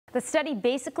The study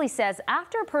basically says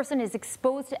after a person is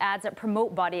exposed to ads that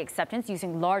promote body acceptance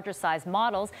using larger size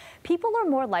models, people are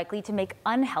more likely to make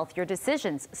unhealthier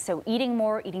decisions. So eating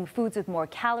more, eating foods with more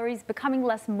calories, becoming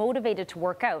less motivated to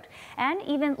work out, and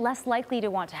even less likely to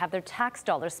want to have their tax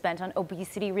dollars spent on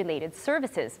obesity-related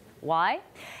services. Why?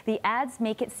 The ads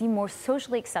make it seem more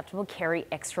socially acceptable to carry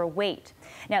extra weight.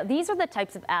 Now, these are the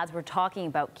types of ads we're talking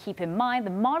about. Keep in mind,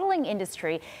 the modeling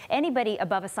industry, anybody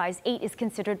above a size 8 is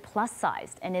considered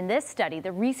plus-sized. And in this study,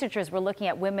 the researchers were looking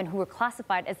at women who were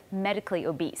classified as medically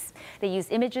obese. They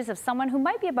used images of someone who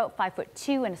might be about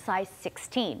 5'2" and a size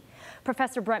 16.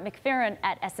 Professor Brent McFerrin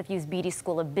at SFU's Beatty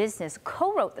School of Business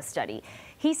co-wrote the study.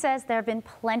 He says there have been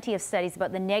plenty of studies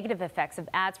about the negative effects of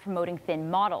ads promoting thin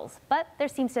models, but there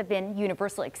seems to have been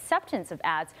universal acceptance of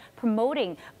ads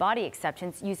promoting body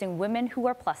acceptance using women who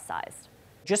are plus-sized.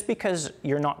 Just because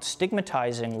you're not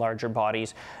stigmatizing larger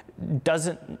bodies does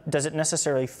it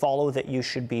necessarily follow that you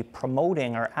should be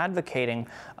promoting or advocating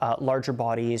larger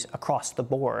bodies across the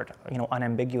board,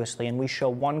 unambiguously, and we show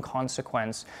one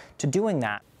consequence to doing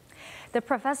that. The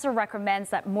professor recommends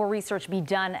that more research be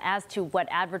done as to what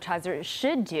advertisers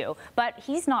should do, but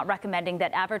he's not recommending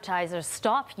that advertisers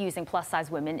stop using plus-size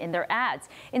women in their ads.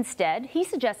 Instead, he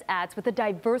suggests ads with a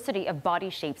diversity of body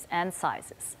shapes and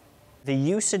sizes. The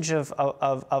usage of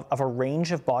a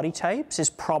range of body types is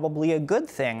probably a good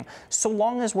thing, so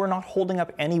long as we're not holding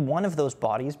up any one of those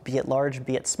bodies, be it large,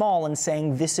 be it small, and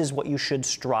saying this is what you should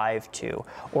strive to,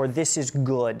 or this is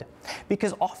good.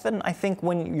 Because often I think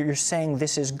when you're saying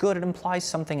this is good, it implies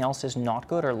something else is not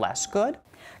good or less good.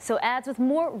 So ads with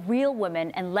more real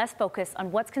women and less focus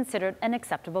on what's considered an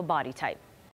acceptable body type.